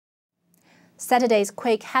Saturday's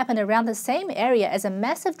quake happened around the same area as a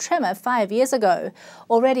massive tremor 5 years ago.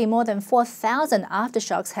 Already more than 4,000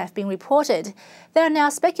 aftershocks have been reported. There are now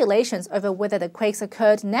speculations over whether the quakes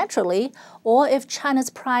occurred naturally or if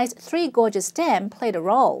China's prized Three Gorges Dam played a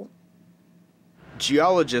role.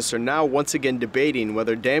 Geologists are now once again debating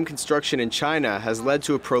whether dam construction in China has led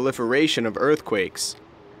to a proliferation of earthquakes.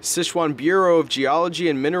 Sichuan Bureau of Geology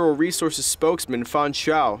and Mineral Resources spokesman Fan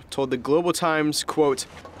Xiao told the Global Times, quote,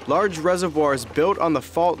 "Large reservoirs built on the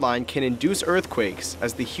fault line can induce earthquakes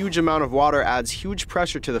as the huge amount of water adds huge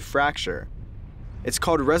pressure to the fracture. It's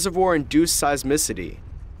called reservoir-induced seismicity.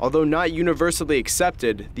 Although not universally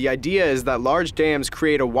accepted, the idea is that large dams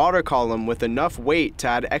create a water column with enough weight to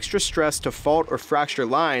add extra stress to fault or fracture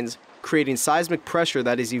lines, creating seismic pressure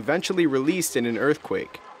that is eventually released in an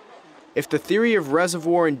earthquake. If the theory of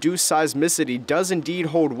reservoir-induced seismicity does indeed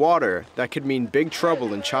hold water, that could mean big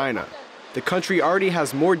trouble in China. The country already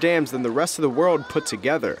has more dams than the rest of the world put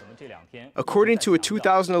together. According to a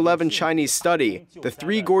 2011 Chinese study, the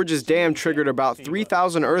Three Gorges Dam triggered about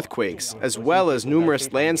 3,000 earthquakes, as well as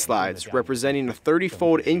numerous landslides, representing a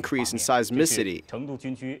 30-fold increase in seismicity.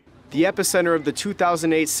 The epicenter of the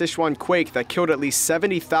 2008 Sichuan quake that killed at least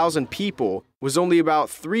 70,000 people was only about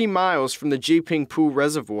 3 miles from the Jipingpu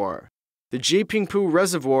Reservoir. The Jipingpu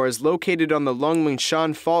Reservoir is located on the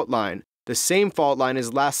Longmingshan fault line, the same fault line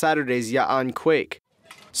as last Saturday's Ya'an quake.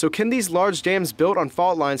 So can these large dams built on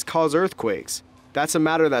fault lines cause earthquakes? That's a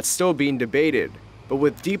matter that's still being debated. But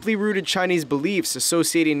with deeply rooted Chinese beliefs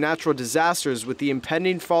associating natural disasters with the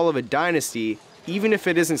impending fall of a dynasty, even if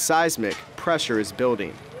it isn't seismic, pressure is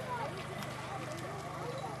building.